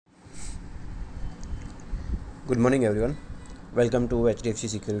Good morning, everyone. Welcome to HDFC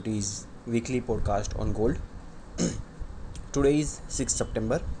Securities weekly podcast on gold. Today is 6th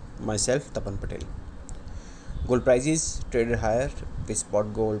September. Myself, Tapan Patel. Gold prices traded higher with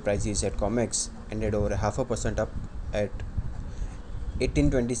spot gold prices at COMEX ended over 0.5% up at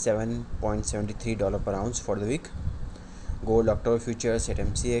 $1827.73 per ounce for the week. Gold October futures at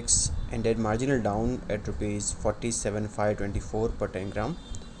MCX ended marginal down at Rs 47,524 per 10 gram,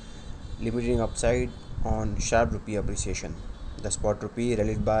 limiting upside on sharp rupee appreciation. The spot rupee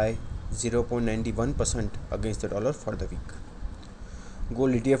rallied by 0.91% against the dollar for the week.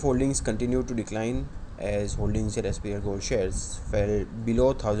 Gold ETF holdings continued to decline as holdings at SPL Gold shares fell below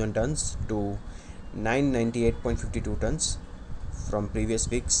 1,000 tons to 998.52 tons from previous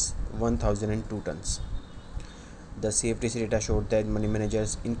week's 1,002 tons. The CFTC data showed that money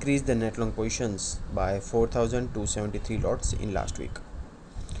managers increased their net long positions by 4,273 lots in last week.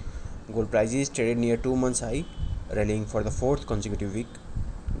 Gold prices traded near 2 months high, rallying for the fourth consecutive week.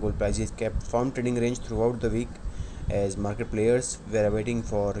 Gold prices kept firm trading range throughout the week as market players were awaiting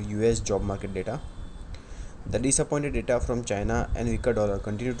for US job market data. The disappointed data from China and weaker dollar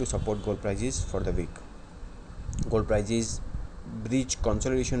continued to support gold prices for the week. Gold prices breached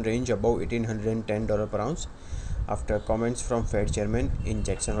consolidation range above $1,810 per ounce after comments from Fed chairman in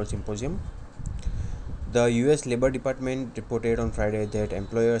Jackson Hole Symposium. The US Labor Department reported on Friday that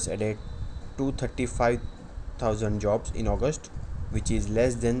employers added 235,000 jobs in August, which is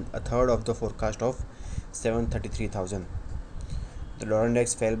less than a third of the forecast of 733,000. The dollar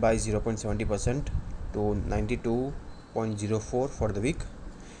index fell by 0.70% to 92.04 for the week,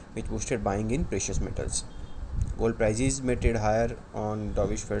 which boosted buying in precious metals. Gold prices may trade higher on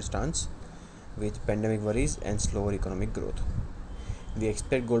dovish Fed stance with pandemic worries and slower economic growth. We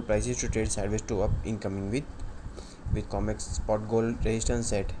expect gold prices to trade sideways to up in coming week, with COMEX spot gold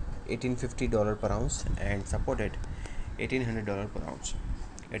resistance at $1,850 per ounce and support at $1,800 per ounce.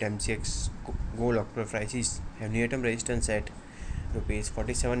 At MCX, gold October prices have near-term resistance at Rs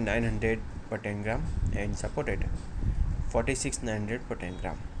 47,900 per 10 gram and support at 46,900 per 10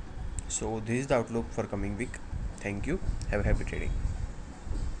 gram. So this is the outlook for coming week. Thank you. Have a happy trading.